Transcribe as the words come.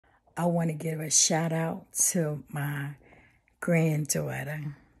I want to give a shout out to my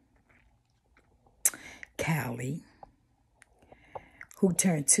granddaughter, Cali, who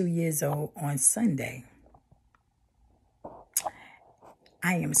turned 2 years old on Sunday.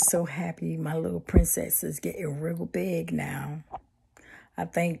 I am so happy my little princess is getting real big now. I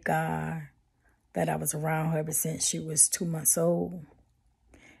thank God that I was around her ever since she was 2 months old.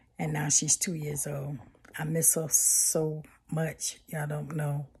 And now she's 2 years old. I miss her so much. Y'all don't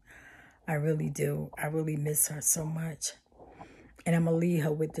know. I really do. I really miss her so much. And I'm going to leave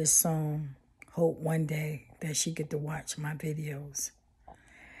her with this song. Hope one day that she get to watch my videos.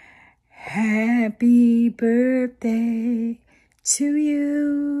 Happy birthday to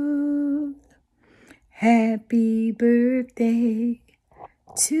you. Happy birthday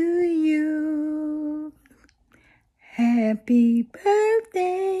to you. Happy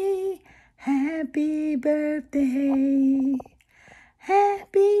birthday. Happy birthday.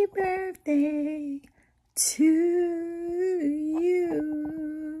 Happy birthday to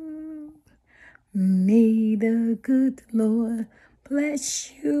you. May the good Lord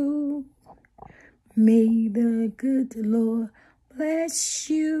bless you. May the good Lord bless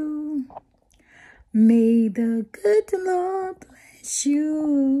you. May the good Lord bless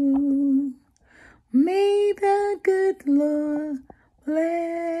you. May the good Lord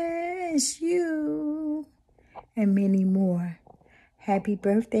bless you. And many more. Happy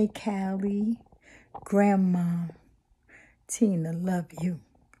birthday, Cali. Grandma Tina, love you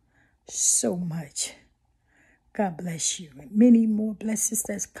so much. God bless you. And many more blessings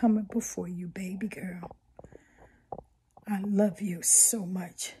that's coming before you, baby girl. I love you so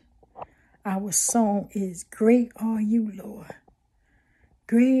much. Our song is Great Are You, Lord.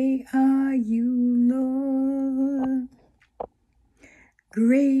 Great are you, Lord.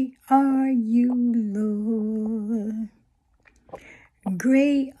 Great are you, Lord.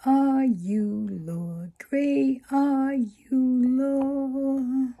 Great are you, Lord. Great are you,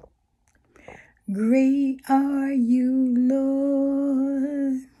 Lord. Great are you,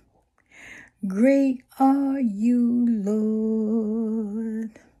 Lord. Great are you,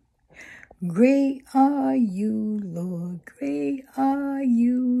 Lord. Great are you, Lord. Great are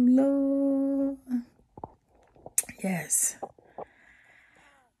you, Lord. Yes.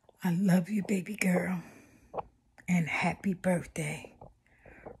 I love you, baby girl. And happy birthday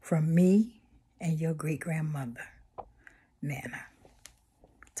from me and your great-grandmother, Nana.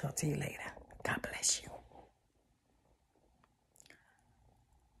 Talk to you later. God bless you.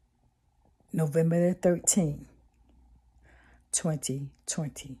 November the 13th,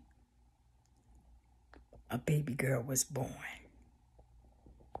 2020. A baby girl was born.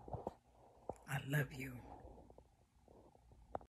 I love you.